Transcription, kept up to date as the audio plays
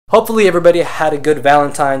Hopefully everybody had a good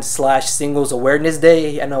Valentine's / Singles Awareness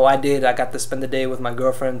Day. I know I did. I got to spend the day with my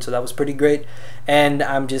girlfriend, so that was pretty great. And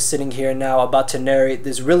I'm just sitting here now about to narrate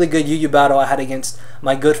this really good Yu-Yu battle I had against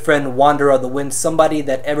my good friend WandererOfTheWind, somebody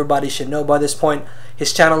that everybody should know by this point.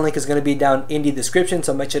 His channel link is going to be down in the description,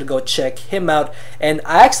 so make sure to go check him out. And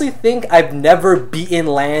I actually think I've never beaten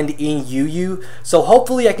land in Yu-Yu, so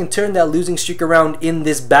hopefully I can turn that losing streak around in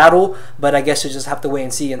this battle, but I guess you just have to wait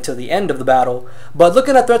and see until the end of the battle. But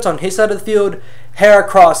looking at threats on his side of the field,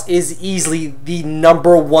 Heracross is easily the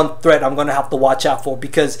 #1 threat I'm going to have to watch out for,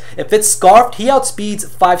 because if it's Scarfed, he outspeeds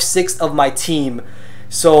 5/6 of my team.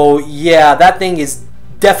 So yeah, that thing is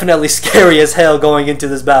definitely scary as hell going into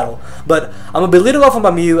this battle. But I'm going to be leading off with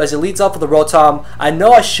my Mew as it leads off with the Rotom. I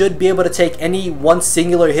know I should be able to take any one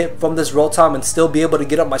singular hit from this Rotom and still be able to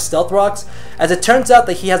get up my Stealth Rocks. As it turns out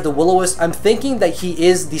that he has the Will-O-Wisp, I'm thinking that he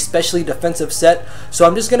is the specially defensive set, so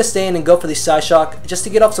I'm just going to stay in and go for the Psyshock just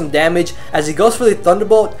to get off some damage. As he goes for the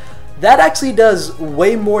Thunderbolt, that actually does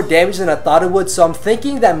way more damage than I thought it would, so I'm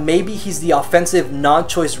thinking that maybe he's the offensive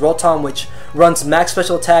non-choice Rotom, which runs max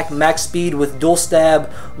special attack, max speed with dual stab,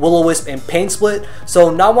 Will-O-Wisp, and Pain Split. So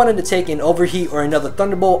not wanting to take an Overheat or another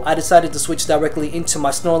Thunderbolt, I decided to switch directly into my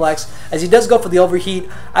Snorlax. As he does go for the Overheat,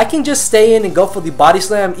 I can just stay in and go for the Body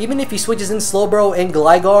Slam. Even if he switches in Slowbro and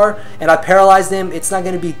Gligar and I paralyze them, it's not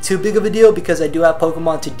going to be too big of a deal because I do have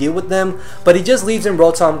Pokemon to deal with them. But he just leaves in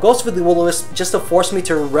Rotom, goes for the Will-O-Wisp just to force me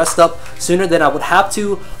to rest up sooner than I would have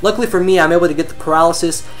to. Luckily for me, I'm able to get the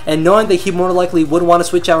paralysis, and knowing that he more likely would want to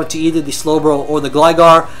switch out into either the Slowbro or the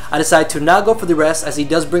Gligar, I decided to now go for the rest as he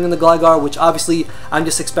does bring in the Gligar, which obviously I'm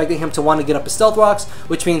just expecting him to want to get up his Stealth Rocks,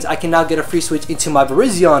 which means I can now get a free switch into my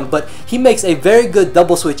Virizion. But he makes a very good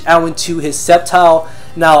double switch out into his Sceptile.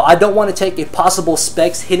 Now, I don't want to take a possible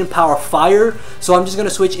Specs Hidden Power Fire, so I'm just going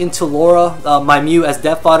to switch into Laura, my Mew, as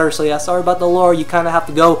Death Fodder. So yeah, sorry about the Laura, you kind of have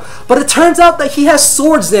to go. But it turns out that he has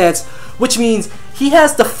Swords Dance, which means he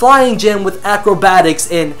has the Flying Gem with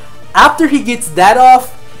Acrobatics, and after he gets that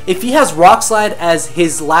off, if he has Rock Slide as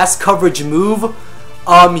his last coverage move,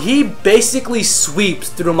 he basically sweeps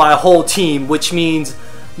through my whole team, which means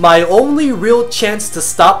my only real chance to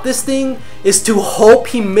stop this thing is to hope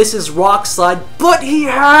he misses Rock Slide, but he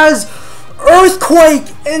has Earthquake,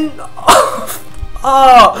 and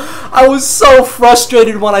I was so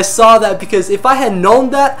frustrated when I saw that, because if I had known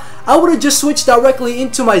that, I would have just switched directly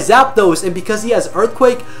into my Zapdos, and because he has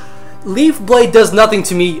Earthquake, Leaf Blade does nothing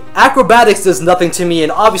to me, Acrobatics does nothing to me,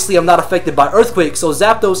 and obviously I'm not affected by Earthquake, so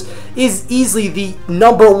Zapdos is easily the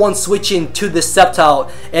 #1 switch in to this Sceptile.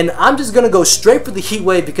 And I'm just going to go straight for the Heat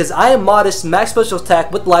Wave because I am modest, max special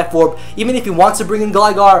attack with Life Orb. Even if he wants to bring in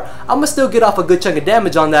Gligar, I'm going to still get off a good chunk of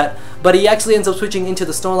damage on that. But he actually ends up switching into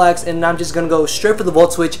the Snorlax, and I'm just going to go straight for the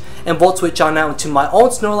Volt Switch and Volt Switch on out into my own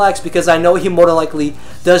Snorlax, because I know he more than likely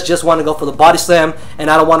does just want to go for the Body Slam, and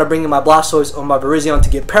I don't want to bring in my Blastoise or my Virizion to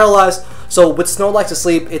get paralyzed. So with Snorlax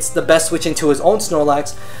asleep, it's the best switch into his own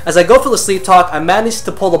Snorlax. As I go for the Sleep Talk, I managed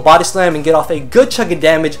to pull the Body Slam and get off a good chunk of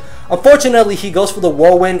damage. Unfortunately, he goes for the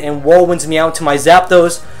Whirlwind and Whirlwinds me out to my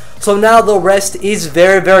Zapdos. So now the rest is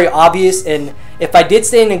very, very obvious, and if I did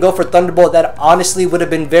stay in and go for Thunderbolt, that honestly would have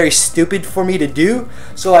been very stupid for me to do.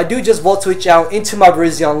 So I do just Volt Switch out into my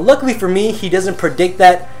Virizion. Luckily for me, he doesn't predict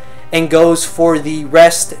that and goes for the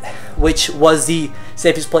rest, which was the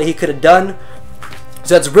safest play he could have done.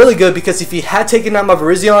 So that's really good, because if he had taken out my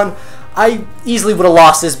Virizion, I easily would have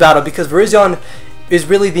lost this battle, because Virizion is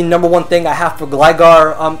really the #1 thing I have for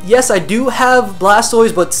Gligar. Yes, I do have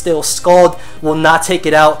Blastoise, but still, Scald will not take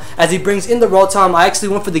it out. As he brings in the Rotom, I actually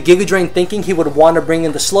went for the Giga Drain thinking he would want to bring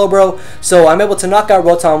in the Slowbro, so I'm able to knock out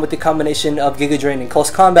Rotom with the combination of Giga Drain and Close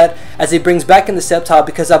Combat, as he brings back in the Sceptile,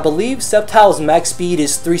 because I believe Sceptile's max speed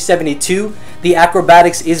is 372. The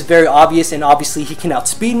Acrobatics is very obvious, and obviously he can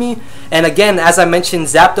outspeed me. And again, as I mentioned,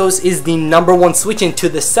 Zapdos is the #1 switch into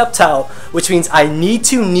the Sceptile, which means I need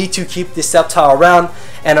to keep the Sceptile around.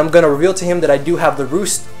 And I'm going to reveal to him that I do have the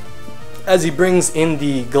Roost as he brings in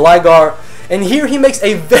the Gligar. And here he makes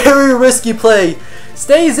a very risky play.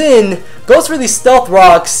 Stays in, goes for the Stealth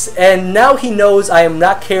Rocks, and now he knows I am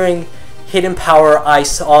not carrying Hidden Power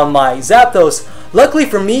Ice on my Zapdos. Luckily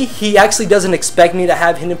for me, he actually doesn't expect me to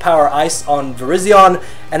have Hidden Power Ice on Virizion,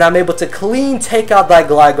 and I'm able to clean take out that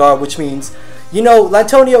Gligar, which means, you know,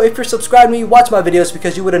 Lantonio, if you're subscribed to me, watch my videos,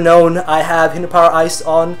 because you would have known I have Hidden Power Ice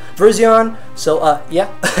on Virizion. So, yeah.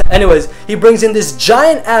 Anyways, he brings in this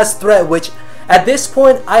giant-ass threat, which, at this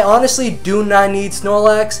point, I honestly do not need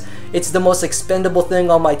Snorlax. It's the most expendable thing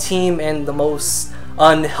on my team, and the most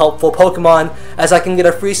unhelpful Pokemon, as I can get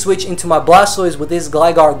a free switch into my Blastoise with his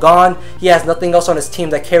Gligar gone. He has nothing else on his team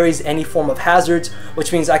that carries any form of hazards,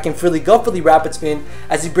 which means I can freely go for the Rapid Spin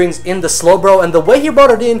as he brings in the Slowbro. And the way he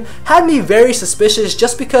brought it in had me very suspicious,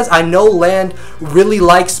 just because I know Land really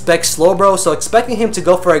likes Spec Slowbro, so expecting him to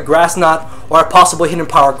go for a Grass Knot or a possible Hidden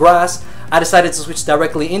Power Grass, I decided to switch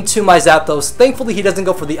directly into my Zapdos. Thankfully, he doesn't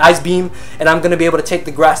go for the Ice Beam, and I'm going to be able to take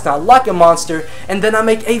the Grass Knot like a monster, and then I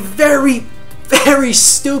make a very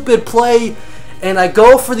stupid play, and I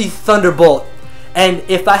go for the Thunderbolt. And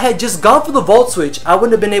if I had just gone for the Volt Switch, I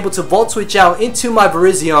wouldn't have been able to Volt Switch out into my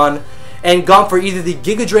Virizion and gone for either the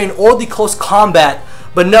Giga Drain or the Close Combat.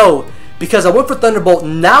 But no, because I went for Thunderbolt,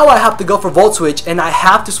 now I have to go for Volt Switch, and I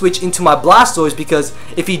have to switch into my Blastoise, because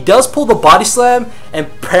if he does pull the Body Slam and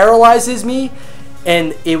paralyzes me,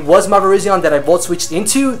 and it was my Virizion that I Volt Switched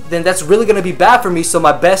into, then that's really going to be bad for me. So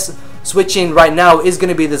my best switch in right now is going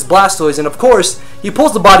to be this Blastoise, and of course, he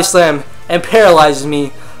pulls the Body Slam and paralyzes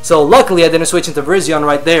me. So luckily I didn't switch into Virizion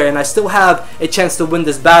right there, and I still have a chance to win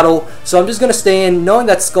this battle. So I'm just going to stay in, knowing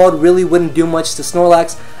that Scald really wouldn't do much to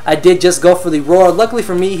Snorlax. I did just go for the Roar. Luckily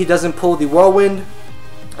for me, he doesn't pull the Whirlwind,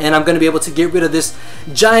 and I'm going to be able to get rid of this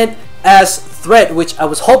giant ass threat, which I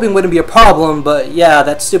was hoping wouldn't be a problem. But yeah,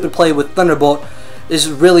 that stupid play with Thunderbolt is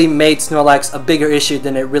really made Snorlax a bigger issue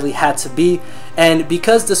than it really had to be. And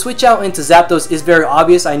because the switch out into Zapdos is very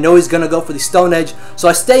obvious, I know he's going to go for the Stone Edge, so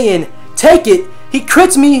I stay in, take it, he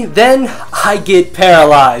crits me, then I get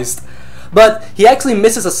paralyzed. But he actually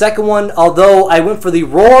misses a second one. Although I went for the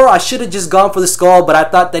Roar, I should have just gone for the Scald, but I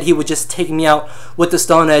thought that he would just take me out with the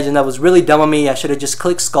Stone Edge, and that was really dumb of me. I should have just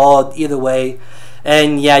clicked Scald either way.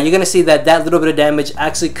 And yeah, you're going to see that that little bit of damage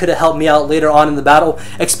actually could have helped me out later on in the battle,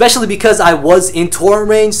 especially because I was in Torrent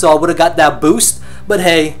range, so I would have got that boost. But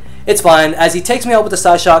hey, it's fine. As he takes me out with the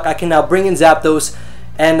Psyshock, I can now bring in Zapdos,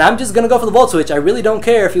 and I'm just going to go for the Volt Switch. I really don't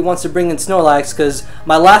care if he wants to bring in Snorlax, because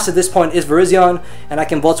my last at this point is Virizion, and I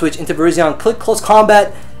can Volt Switch into Virizion, click Close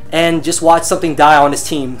Combat, and just watch something die on his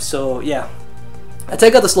team. So yeah. I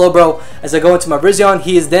take out the Slowbro as I go into my Virizion.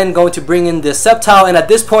 He is then going to bring in the Sceptile, and at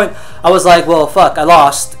this point I was like, well, fuck, I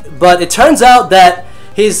lost. But it turns out that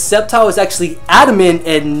his Sceptile is actually Adamant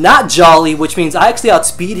and not Jolly, which means I actually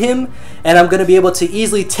outspeed him, and I'm going to be able to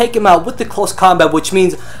easily take him out with the Close Combat, which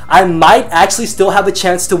means I might actually still have a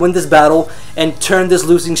chance to win this battle and turn this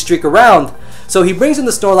losing streak around. So he brings in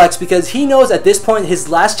the Snorlax because he knows at this point his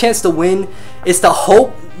last chance to win is to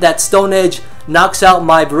hope that Stone Edge knocks out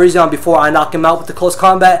my Virizion before I knock him out with the Close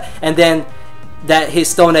Combat, and then that his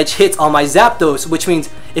Stone Edge hits on my Zapdos, which means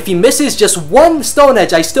if he misses just one Stone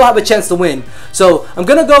Edge, I still have a chance to win. So I'm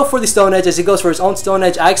going to go for the Stone Edge as he goes for his own Stone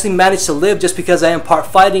Edge. I actually managed to live just because I am part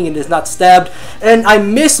fighting and is not stabbed, and I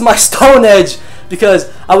missed my Stone Edge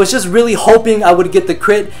because I was just really hoping I would get the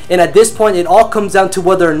crit. And at this point, it all comes down to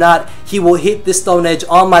whether or not he will hit this Stone Edge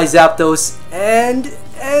on my Zapdos. And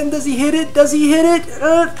does he hit it? Does he hit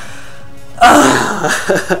it?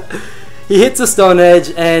 He hits the Stone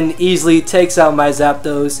Edge and easily takes out my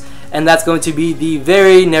Zapdos, and that's going to be the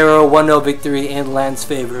very narrow 1-0 victory in Land's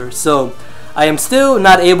favor. So I am still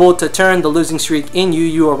not able to turn the losing streak in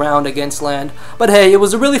UU around against Land, but hey, it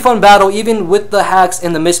was a really fun battle. Even with the hacks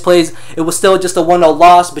and the misplays, it was still just a 1-0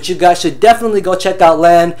 loss. But you guys should definitely go check out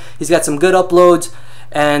Land. He's got some good uploads,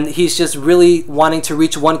 and he's just really wanting to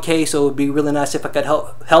reach 1K, so it would be really nice if I could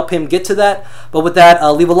help him get to that. But with that,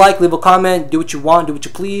 leave a like, leave a comment, do what you want, do what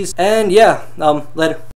you please, and yeah, later.